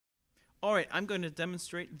All right, I'm going to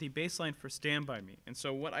demonstrate the bass line for Stand By Me. And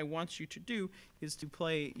so what I want you to do is to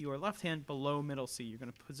play your left hand below middle C. You're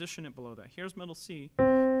going to position it below that. Here's middle C,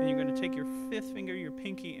 and you're going to take your fifth finger, your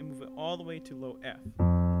pinky, and move it all the way to low F.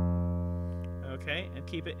 Okay, and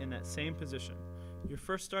keep it in that same position. Your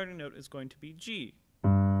first starting note is going to be G.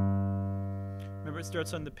 Remember, it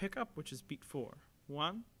starts on the pickup, which is beat 4.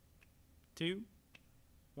 1, 2,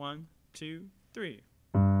 1, 2, 3.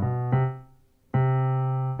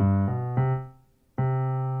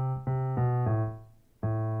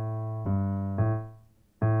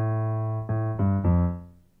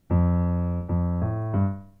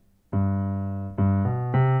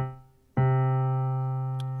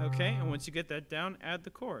 Okay, and once you get that down, add the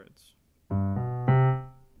chords.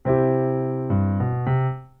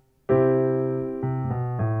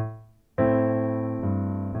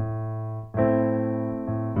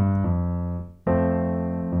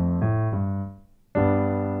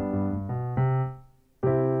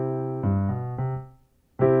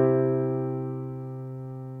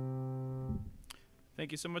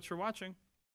 Thank you so much for watching.